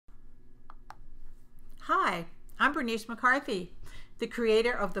Hi, I'm Bernice McCarthy, the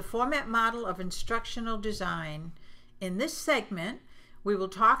creator of the Format Model of Instructional Design. In this segment, we will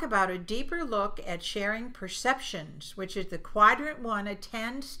talk about a deeper look at sharing perceptions, which is the Quadrant One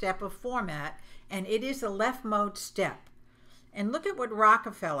Attend step of format, and it is a left mode step. And look at what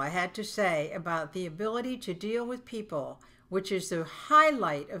Rockefeller had to say about the ability to deal with people, which is the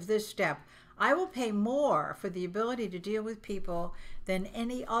highlight of this step. I will pay more for the ability to deal with people than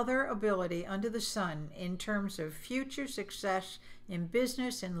any other ability under the sun in terms of future success in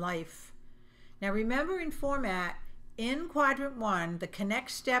business and life. Now remember, in format, in Quadrant One, the connect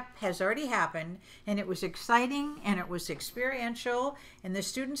step has already happened, and it was exciting and it was experiential and the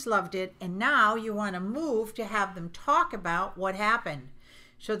students loved it, and now you want to move to have them talk about what happened.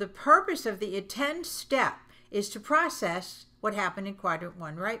 So the purpose of the attend step is to process what happened in Quadrant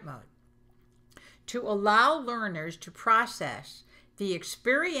One right mode, to allow learners to process the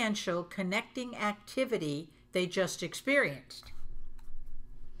experiential connecting activity they just experienced.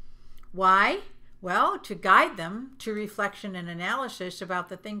 Why? Well, to guide them to reflection and analysis about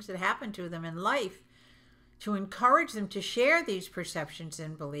the things that happened to them in life, to encourage them to share these perceptions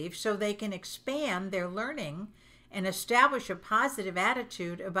and beliefs so they can expand their learning and establish a positive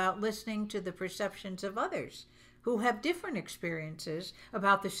attitude about listening to the perceptions of others who have different experiences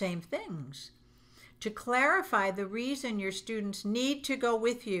about the same things. To clarify the reason your students need to go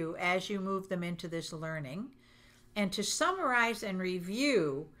with you as you move them into this learning, and to summarize and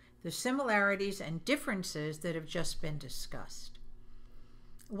review the similarities and differences that have just been discussed.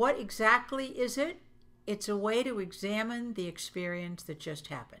 What exactly is it? It's a way to examine the experience that just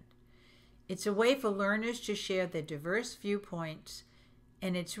happened. It's a way for learners to share their diverse viewpoints,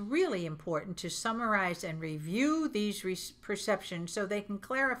 and it's really important to summarize and review these perceptions so they can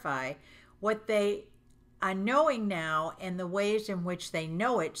clarify what they are knowing now and the ways in which they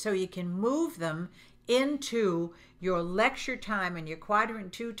know it, so you can move them into your lecture time and your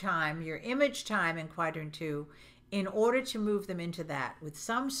Quadrant 2 time, your image time in Quadrant 2, in order to move them into that with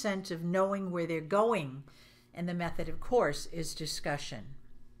some sense of knowing where they're going. And the method, of course, is discussion.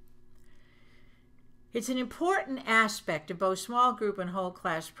 It's an important aspect of both small group and whole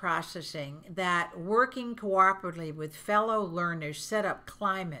class processing that working cooperatively with fellow learners set up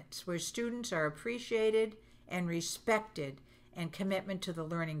climates where students are appreciated and respected and commitment to the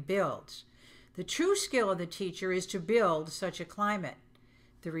learning builds. The true skill of the teacher is to build such a climate.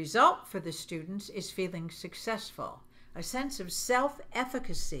 The result for the students is feeling successful, a sense of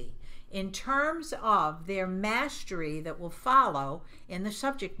self-efficacy in terms of their mastery that will follow in the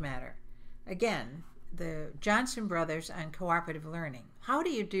subject matter. Again, the Johnson brothers on cooperative learning. How do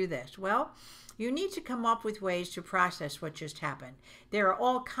you do this? Well, you need to come up with ways to process what just happened. There are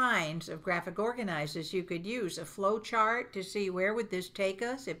all kinds of graphic organizers you could use. A flow chart to see where would this take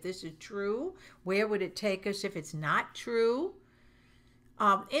us if this is true, where would it take us if it's not true.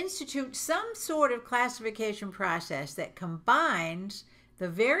 Institute some sort of classification process that combines the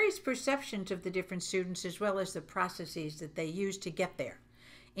various perceptions of the different students as well as the processes that they use to get there.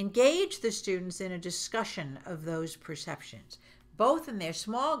 Engage the students in a discussion of those perceptions, both in their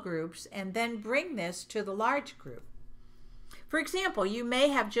small groups, and then bring this to the large group. For example, you may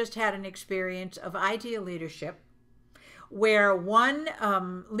have just had an experience of ideal leadership where one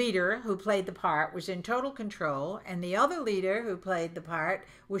leader who played the part was in total control and the other leader who played the part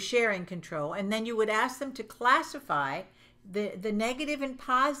was sharing control, and then you would ask them to classify the negative and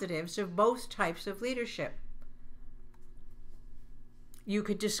positives of both types of leadership. You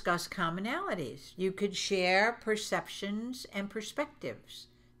could discuss commonalities. You could share perceptions and perspectives.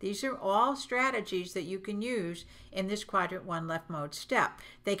 These are all strategies that you can use in this Quadrant One Left mode step.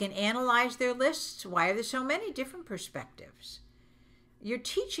 They can analyze their lists. Why are there so many different perspectives? You're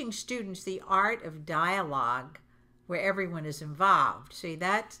teaching students the art of dialogue where everyone is involved. See,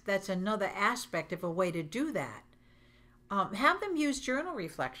 that's another aspect of a way to do that. Have them use journal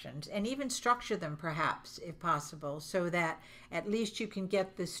reflections and even structure them, perhaps, if possible, so that at least you can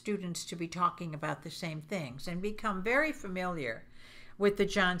get the students to be talking about the same things and become very familiar with the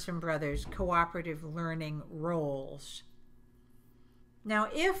Johnson brothers' cooperative learning roles. Now,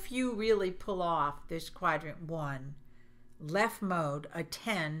 if you really pull off this Quadrant One Left mode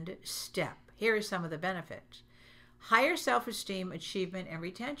attend step, here are some of the benefits. Higher self-esteem, achievement, and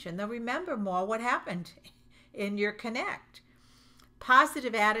retention. They'll remember more what happened in your connect.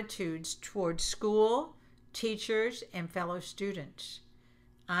 Positive attitudes towards school, teachers, and fellow students.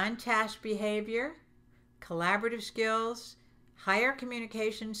 On-task behavior, collaborative skills, higher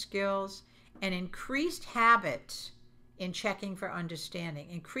communication skills, and increased habits in checking for understanding.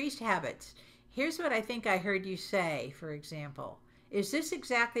 Increased habits. Here's what I think I heard you say, for example. Is this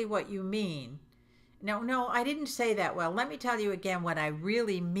exactly what you mean? No, I didn't say that well. Let me tell you again what I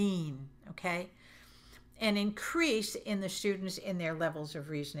really mean, okay? An increase in the students in their levels of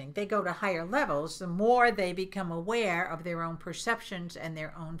reasoning. They go to higher levels, the more they become aware of their own perceptions and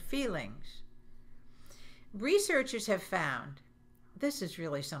their own feelings. Researchers have found, this is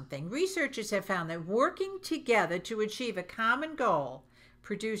really something, researchers have found that working together to achieve a common goal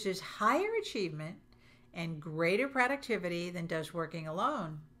produces higher achievement and greater productivity than does working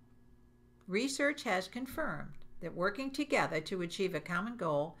alone. Research has confirmed that working together to achieve a common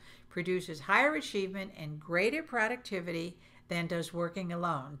goal produces higher achievement and greater productivity than does working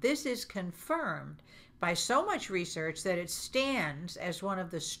alone. This is confirmed by so much research that it stands as one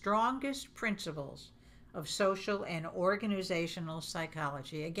of the strongest principles of social and organizational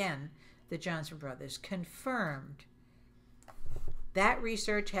psychology. Again, the Johnson brothers confirmed. That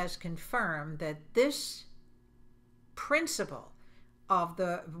research has confirmed that this principle of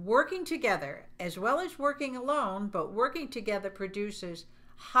the working together as well as working alone, but working together produces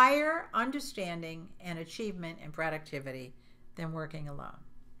higher understanding and achievement and productivity than working alone.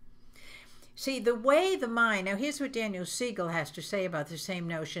 See, the way the mind, now here's what Daniel Siegel has to say about the same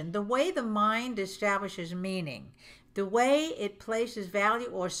notion. The way the mind establishes meaning, the way it places value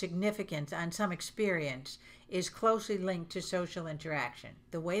or significance on some experience is closely linked to social interaction.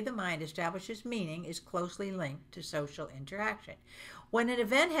 The way the mind establishes meaning is closely linked to social interaction. When an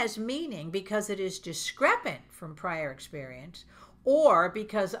event has meaning because it is discrepant from prior experience, or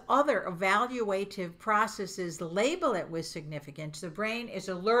because other evaluative processes label it with significance, the brain is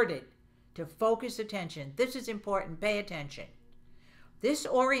alerted to focus attention. This is important, pay attention. This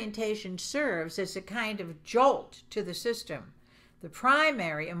orientation serves as a kind of jolt to the system. The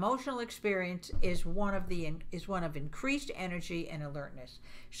primary emotional experience is one of increased energy and alertness.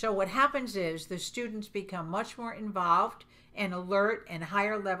 So what happens is the students become much more involved and alert and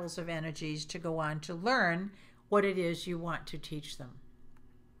higher levels of energies to go on to learn what it is you want to teach them.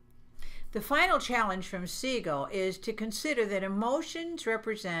 The final challenge from Siegel is to consider that emotions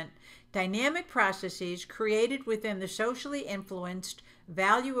represent dynamic processes created within the socially influenced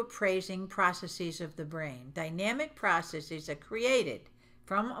value appraising processes of the brain. Dynamic processes are created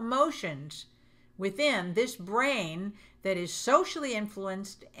from emotions within this brain that is socially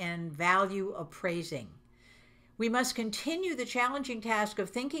influenced and value appraising. We must continue the challenging task of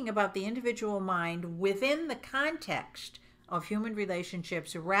thinking about the individual mind within the context of human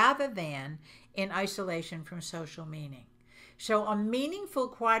relationships rather than in isolation from social meaning. So a meaningful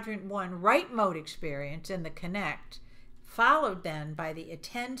Quadrant One right mode experience in the connect, followed then by the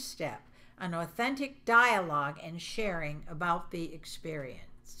attend step, an authentic dialogue and sharing about the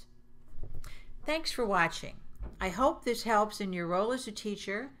experience. Thanks for watching. I hope this helps in your role as a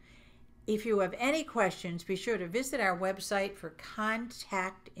teacher. If you have any questions, be sure to visit our website for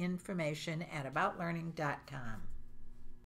contact information at aboutlearning.com.